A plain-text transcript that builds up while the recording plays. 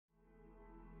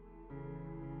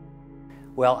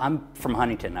Well, I'm from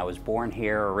Huntington. I was born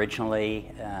here originally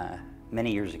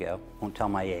many years ago. Won't tell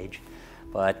my age.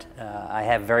 But I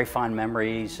have very fond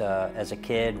memories as a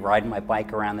kid, riding my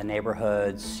bike around the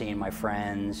neighborhoods, seeing my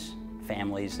friends,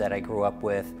 families that I grew up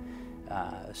with.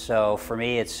 So for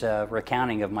me, it's a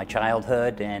recounting of my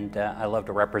childhood, and I love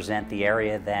to represent the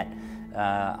area that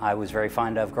I was very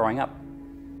fond of growing up.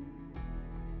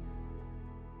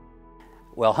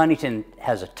 Well, Huntington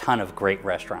has a ton of great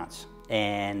restaurants,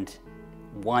 and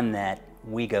one that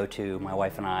we go to, my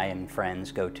wife and I and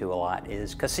friends go to a lot,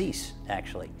 is Cassis,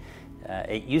 actually.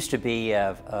 It used to be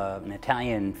an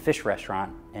Italian fish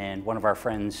restaurant, and one of our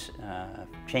friends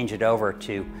changed it over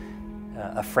to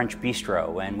a French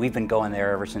bistro, and we've been going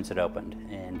there ever since it opened,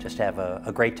 and just have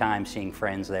a great time seeing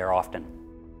friends there often.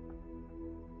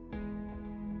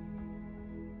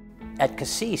 At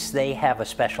Cassis, they have a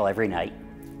special every night,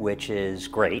 which is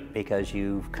great because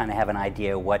you kind of have an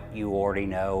idea what you already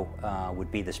know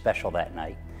would be the special that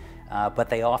night. But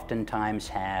they oftentimes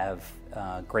have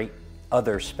great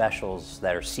other specials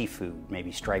that are seafood,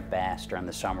 maybe striped bass during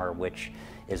the summer, which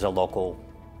is a local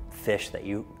fish that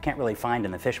you can't really find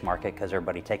in the fish market because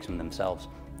everybody takes them themselves.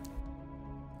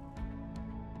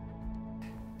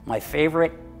 My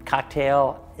favorite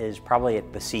cocktail is probably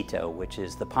at Besito, which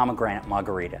is the pomegranate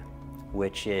margarita,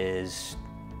 which is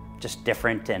just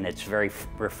different, and it's very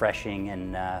refreshing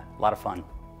and a lot of fun.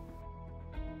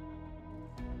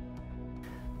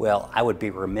 Well, I would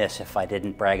be remiss if I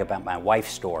didn't brag about my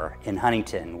wife's store in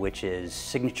Huntington, which is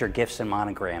Signature Gifts and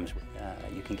Monograms.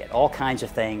 You can get all kinds of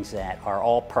things that are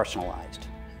all personalized.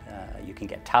 You can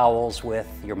get towels with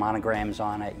your monograms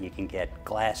on it. You can get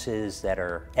glasses that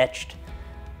are etched,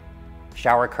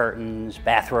 shower curtains,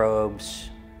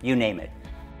 bathrobes, you name it.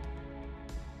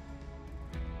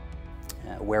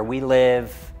 Where we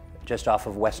live, just off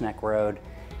of West Neck Road,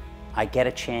 I get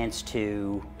a chance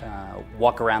to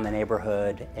walk around the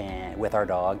neighborhood with our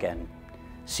dog and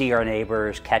see our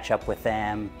neighbors, catch up with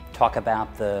them, talk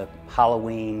about the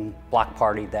Halloween block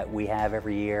party that we have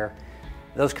every year,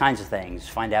 those kinds of things,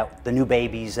 find out the new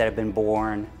babies that have been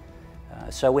born.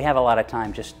 So we have a lot of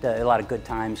time, just a lot of good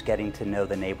times getting to know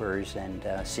the neighbors and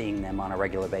seeing them on a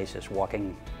regular basis,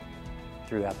 walking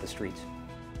throughout the streets.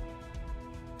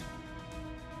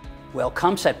 Well,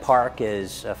 Comset Park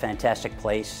is a fantastic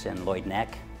place in Lloyd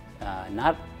Neck.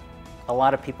 Not a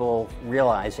lot of people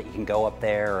realize that you can go up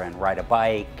there and ride a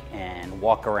bike and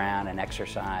walk around and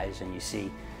exercise, and you see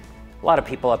a lot of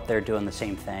people up there doing the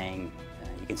same thing.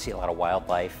 You can see a lot of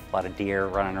wildlife, a lot of deer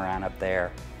running around up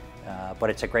there. But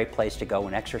it's a great place to go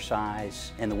and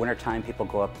exercise. In the wintertime, people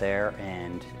go up there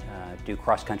and do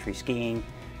cross-country skiing.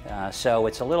 So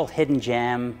it's a little hidden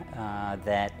gem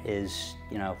that is,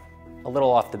 a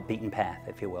little off the beaten path,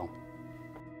 if you will.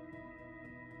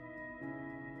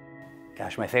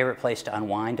 Gosh, my favorite place to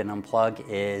unwind and unplug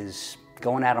is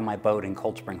going out on my boat in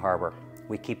Cold Spring Harbor.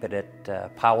 We keep it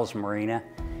at Powell's Marina,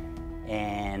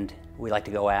 and we like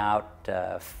to go out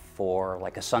for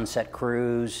like a sunset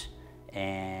cruise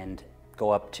and go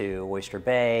up to Oyster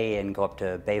Bay and go up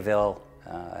to Bayville.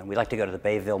 And we like to go to the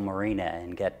Bayville Marina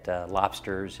and get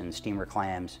lobsters and steamer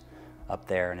clams up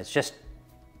there, and it's just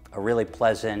a really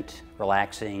pleasant,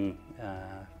 relaxing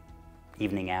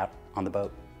evening out on the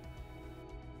boat.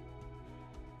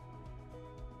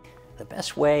 The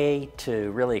best way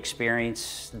to really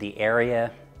experience the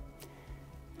area,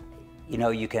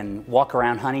 you can walk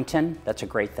around Huntington. That's a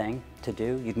great thing to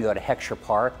do. You can go to Heckscher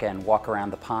Park and walk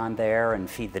around the pond there and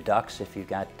feed the ducks if you've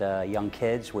got young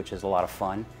kids, which is a lot of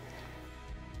fun.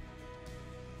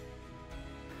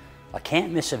 A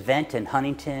can't miss event in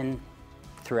Huntington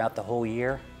throughout the whole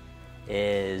year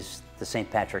is the St.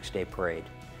 Patrick's Day Parade.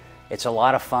 It's a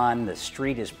lot of fun. The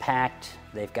street is packed.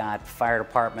 They've got fire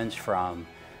departments from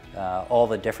all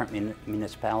the different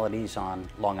municipalities on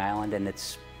Long Island, and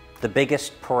it's the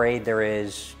biggest parade there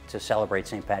is to celebrate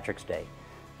St. Patrick's Day,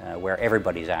 where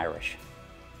everybody's Irish.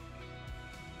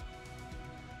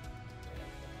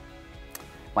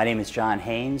 My name is John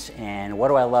Haines, and what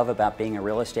do I love about being a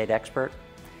real estate expert?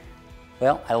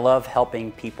 Well, I love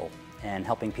helping people and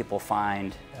helping people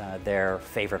find their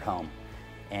favorite home.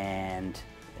 And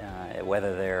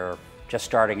whether they're just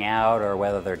starting out or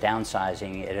whether they're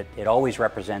downsizing, it always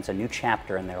represents a new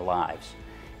chapter in their lives.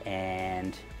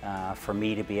 And for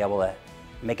me to be able to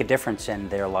make a difference in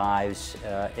their lives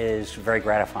is very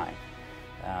gratifying.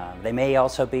 They may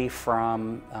also be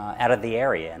from out of the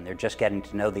area and they're just getting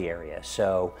to know the area.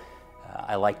 So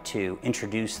I like to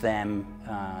introduce them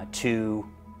to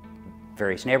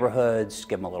various neighborhoods,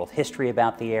 give them a little history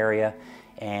about the area,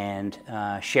 and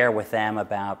share with them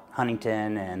about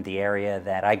Huntington and the area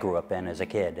that I grew up in as a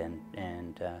kid,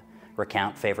 and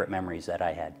recount favorite memories that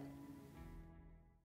I had.